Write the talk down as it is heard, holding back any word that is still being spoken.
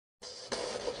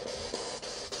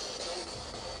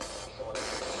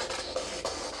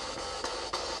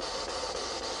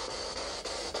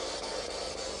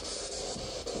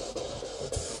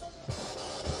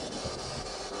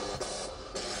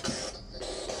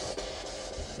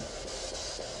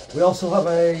We also have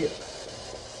a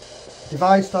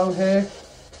device down here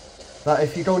that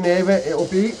if you go near it, it'll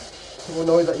beep, so we'll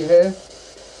know that you're here.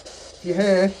 If you're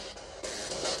here,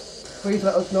 please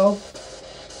let us know.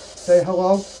 Say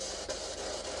hello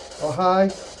or hi. I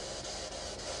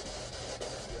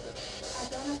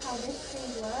don't know how this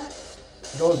thing works.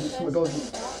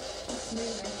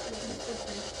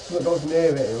 Something goes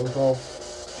near it, it'll go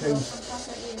change.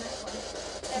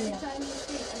 Every time you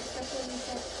speak, and especially when you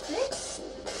say this,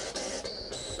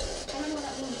 I don't know what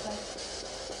that means though.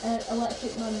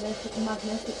 Electric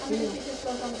magnetic I mean, field. if it just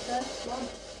goes on the first one.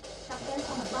 That first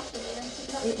one is last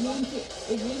one, It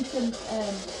means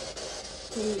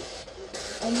the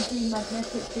energy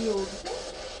magnetic field.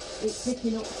 It's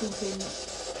picking up something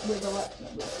with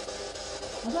electric.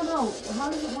 I don't know. How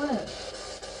does it work?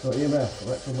 So EMF,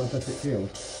 electromagnetic field,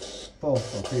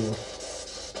 force or field.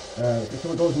 If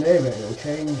someone goes near it, it'll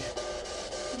change.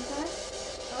 Okay.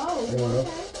 Oh,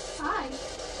 okay. Hi.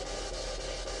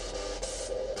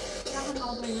 That went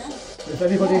all the way round. If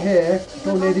anybody here,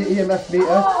 go near the EMF meter.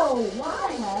 Oh, what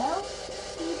the hell?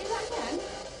 Can you do that again?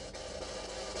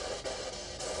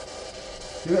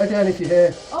 Do it again if you're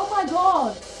here. Oh my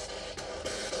god!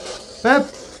 Beb!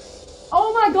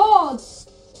 Oh my god!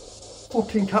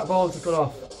 Fucking cat balls have gone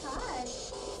off. Hi.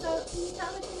 So, can you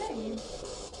tell us your name?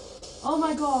 Oh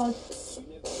my god!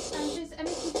 And there's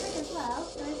anything big as well.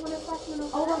 There is one of black one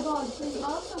over Oh my there. god! There's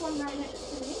also one right next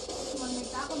to me. If you want to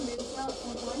make that one move as well at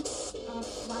some point.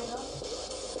 Light up.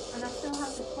 And I still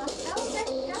have the flash. Oh, okay,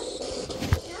 yeah.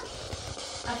 Yeah.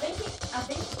 I think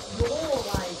you're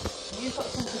like, you've got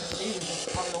something to do with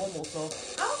this paranormal stuff.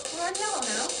 Oh, we're on yellow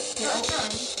now. Yeah.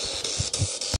 Right.